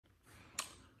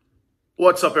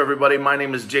What's up, everybody? My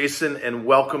name is Jason, and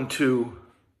welcome to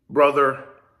Brother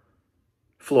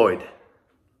Floyd.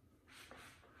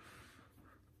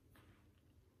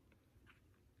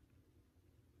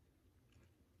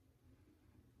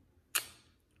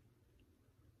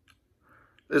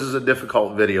 This is a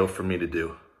difficult video for me to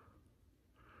do.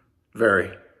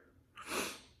 Very.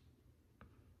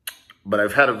 But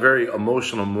I've had a very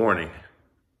emotional morning.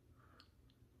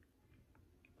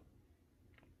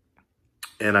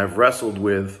 And I've wrestled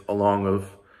with, along with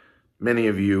many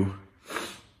of you,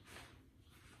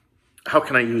 how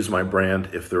can I use my brand,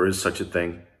 if there is such a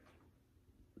thing,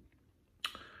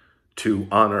 to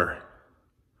honor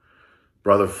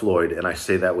Brother Floyd? And I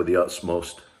say that with the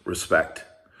utmost respect.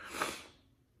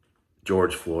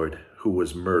 George Floyd, who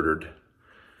was murdered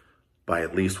by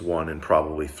at least one and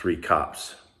probably three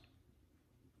cops.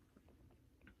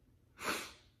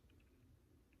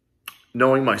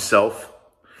 Knowing myself,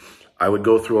 I would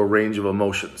go through a range of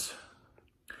emotions.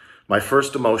 My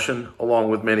first emotion,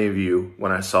 along with many of you,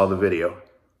 when I saw the video,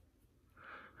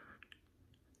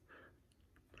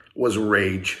 was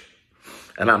rage.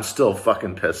 And I'm still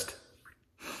fucking pissed.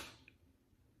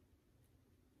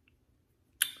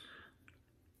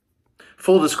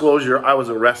 Full disclosure, I was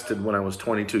arrested when I was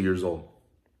 22 years old.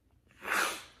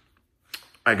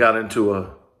 I got into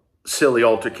a silly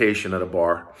altercation at a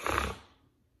bar.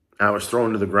 I was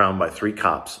thrown to the ground by three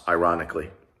cops, ironically.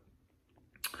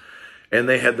 And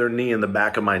they had their knee in the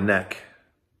back of my neck,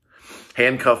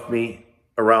 handcuffed me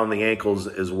around the ankles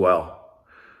as well.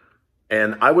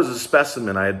 And I was a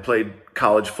specimen. I had played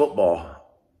college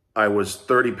football. I was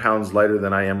 30 pounds lighter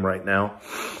than I am right now.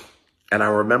 And I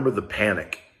remember the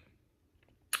panic.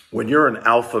 When you're an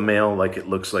alpha male, like it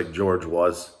looks like George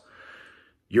was,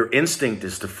 your instinct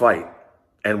is to fight.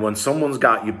 And when someone's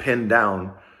got you pinned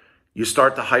down, you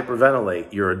start to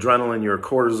hyperventilate. Your adrenaline, your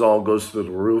cortisol goes through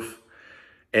the roof.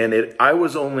 And I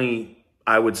was only,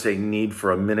 I would say, need for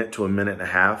a minute to a minute and a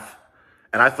half.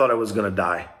 And I thought I was going to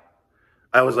die.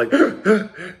 I was like,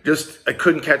 I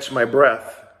couldn't catch my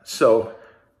breath. So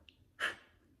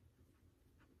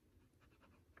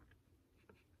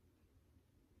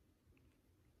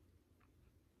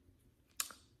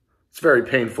it's very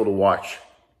painful to watch.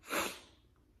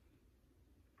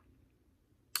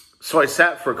 So I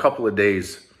sat for a couple of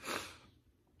days,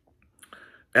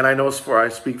 and I know I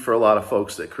speak for a lot of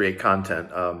folks that create content.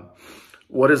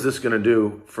 What is this going to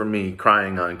do for me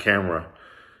crying on camera?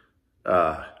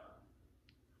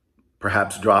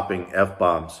 Perhaps dropping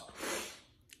F-bombs.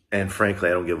 And frankly,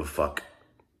 I don't give a fuck.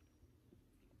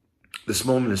 This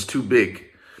moment is too big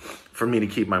for me to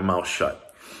keep my mouth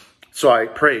shut. So I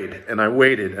prayed, and I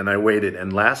waited, and I waited.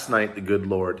 And last night, the good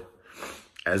Lord,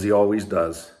 as he always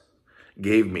does,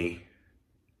 gave me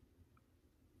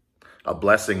a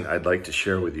blessing I'd like to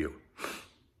share with you.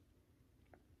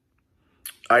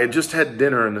 I had just had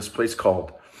dinner in this place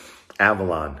called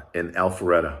Avalon in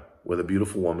Alpharetta with a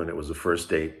beautiful woman. It was a first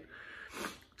date.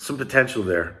 Some potential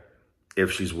there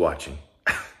if she's watching.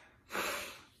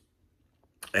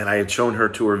 And I had shown her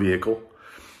to her vehicle,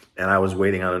 and I was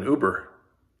waiting on an Uber.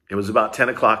 It was about 10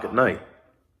 o'clock at night.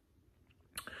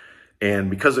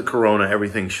 And because of Corona,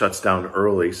 everything shuts down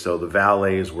early, so the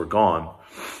valets were gone.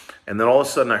 And then all of a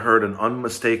sudden, I heard an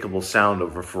unmistakable sound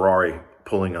of a Ferrari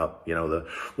pulling up. You know, the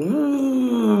woo.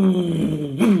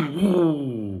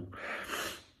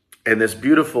 And this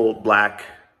beautiful black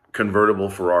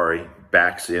convertible Ferrari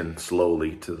backs in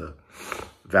slowly to the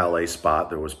valet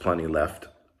spot. There was plenty left.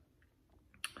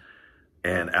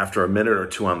 And after a minute or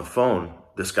two on the phone,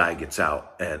 this guy gets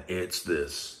out, and it's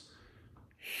this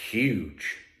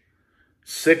huge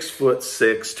 6'6",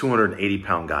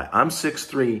 280-pound guy. I'm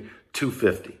 6'3",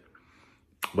 250.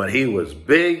 But he was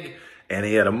big, and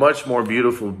he had a much more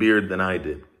beautiful beard than I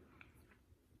did.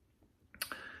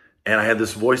 And I had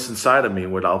this voice inside of me,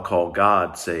 what I'll call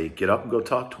God, say, get up and go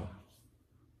talk to him.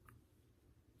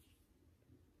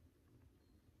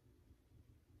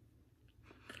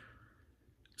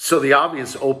 So the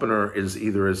obvious opener is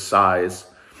either his size,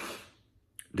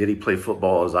 did he play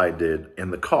football as I did,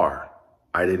 and the car.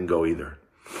 I didn't go either.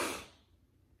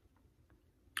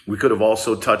 We could have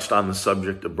also touched on the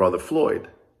subject of Brother Floyd.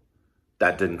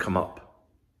 That didn't come up,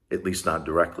 at least not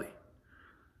directly.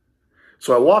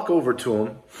 So I walk over to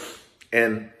him,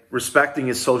 and respecting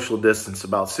his social distance,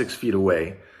 about 6 feet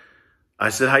away, I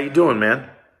said, how you doing, man?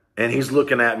 And he's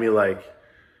looking at me like,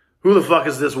 who the fuck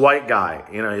is this white guy?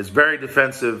 You know, he's very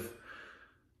defensive.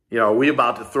 You know, are we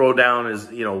about to throw down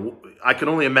his, you know, I can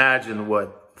only imagine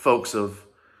what folks of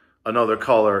another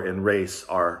color and race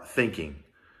are thinking.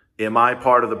 Am I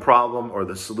part of the problem or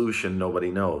the solution? Nobody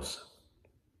knows.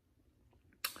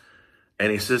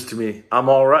 And he says to me, I'm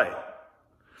all right.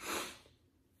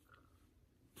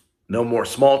 No more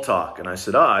small talk. And I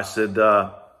said,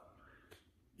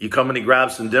 you coming to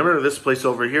grab some dinner? This place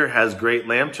over here has great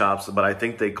lamb chops, but I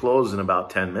think they close in about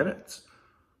 10 minutes.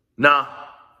 Nah,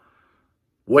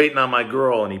 waiting on my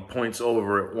girl. And he points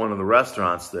over at one of the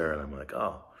restaurants there. And I'm like,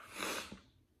 oh.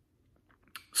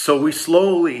 So we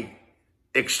slowly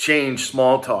exchange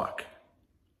small talk.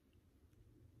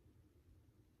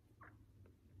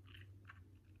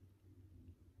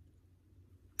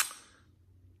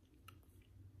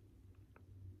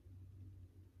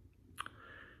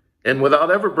 And without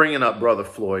ever bringing up Brother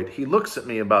Floyd, he looks at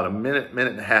me about a minute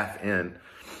and a half in,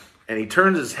 and he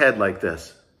turns his head like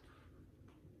this.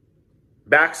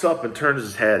 Backs up and turns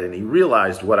his head, and he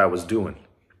realized what I was doing.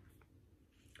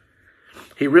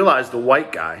 He realized the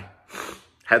white guy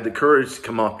had the courage to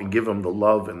come up and give him the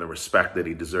love and the respect that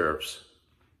he deserves.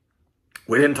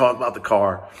 We didn't talk about the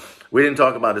car. We didn't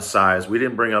talk about his size. We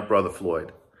didn't bring up Brother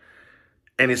Floyd.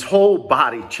 And his whole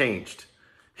body changed.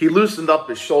 He loosened up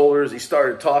his shoulders. He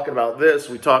started talking about this.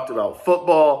 We talked about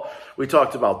football. We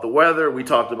talked about the weather. We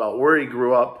talked about where he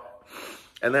grew up.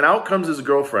 And then out comes his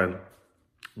girlfriend,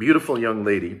 beautiful young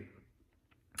lady.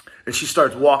 And she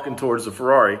starts walking towards the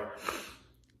Ferrari.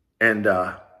 And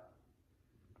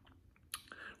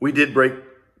we did break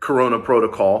Corona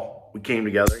protocol. We came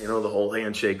together, the whole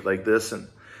handshake like this. And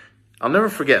I'll never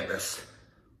forget this.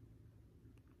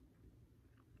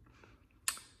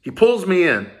 He pulls me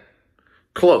in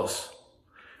close,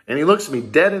 and he looks me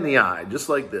dead in the eye, just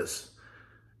like this.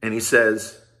 And he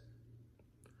says,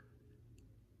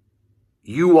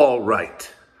 "You all right?"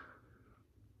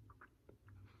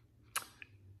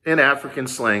 In African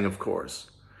slang, of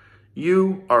course.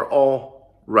 You are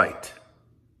all right.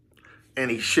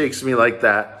 And he shakes me like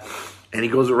that, and he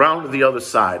goes around to the other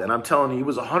side. And I'm telling you, he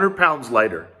was 100 pounds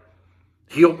lighter.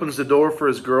 He opens the door for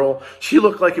his girl. She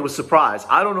looked like it was surprised.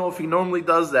 I don't know if he normally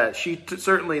does that. She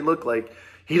certainly looked like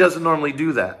he doesn't normally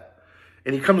do that.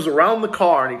 And he comes around the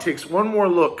car, and he takes one more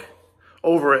look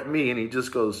over at me, and he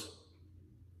just goes,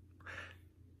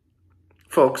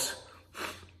 "Folks,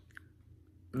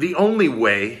 the only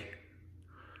way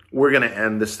we're going to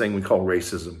end this thing we call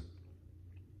racism,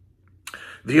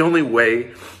 the only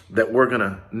way that we're going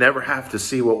to never have to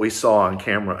see what we saw on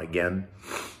camera again,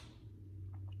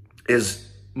 is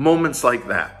moments like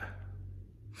that.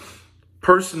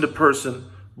 Person to person,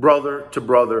 brother to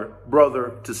brother,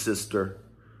 brother to sister.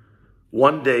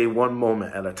 One day, one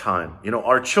moment at a time.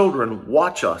 Our children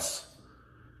watch us.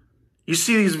 You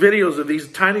see these videos of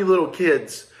these tiny little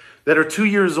kids that are 2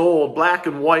 years old, black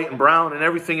and white and brown and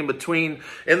everything in between,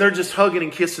 and they're just hugging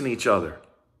and kissing each other.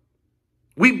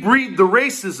 We breed the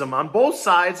racism on both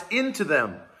sides into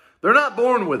them. They're not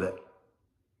born with it.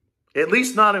 At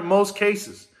least not in most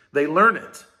cases. They learn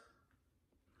it.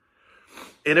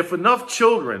 And if enough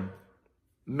children,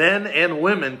 men and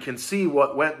women, can see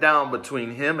what went down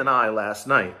between him and I last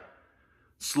night,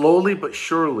 slowly but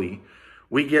surely,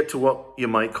 we get to what you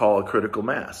might call a critical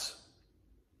mass.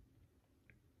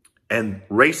 And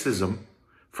racism,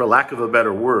 for lack of a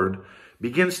better word,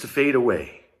 begins to fade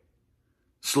away.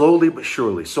 Slowly but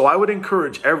surely. So I would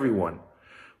encourage everyone,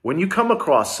 when you come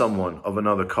across someone of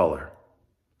another color,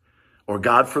 or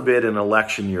God forbid an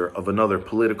election year of another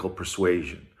political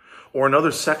persuasion, or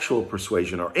another sexual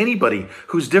persuasion, or anybody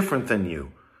who's different than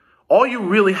you, all you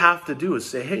really have to do is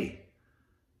say, "Hey,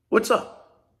 what's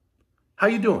up? How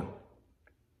you doing?"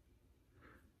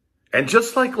 And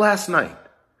just like last night,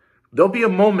 there'll be a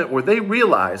moment where they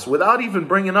realize, without even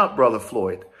bringing up Brother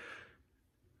Floyd,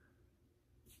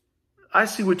 "I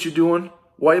see what you're doing,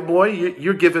 white boy.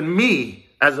 You're giving me,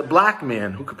 as a black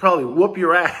man who could probably whoop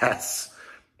your ass,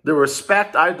 the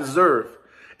respect I deserve."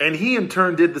 And he in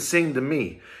turn did the same to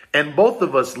me. And both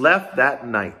of us left that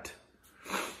night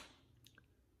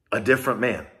a different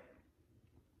man.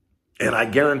 And I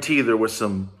guarantee there was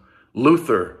some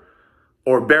Luther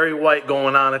or Barry White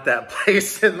going on at that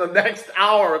place in the next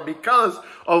hour because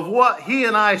of what he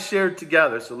and I shared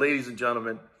together. So ladies and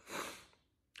gentlemen,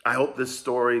 I hope this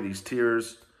story, these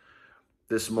tears,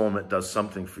 this moment does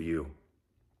something for you.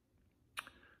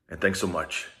 And thanks so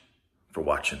much for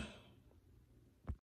watching.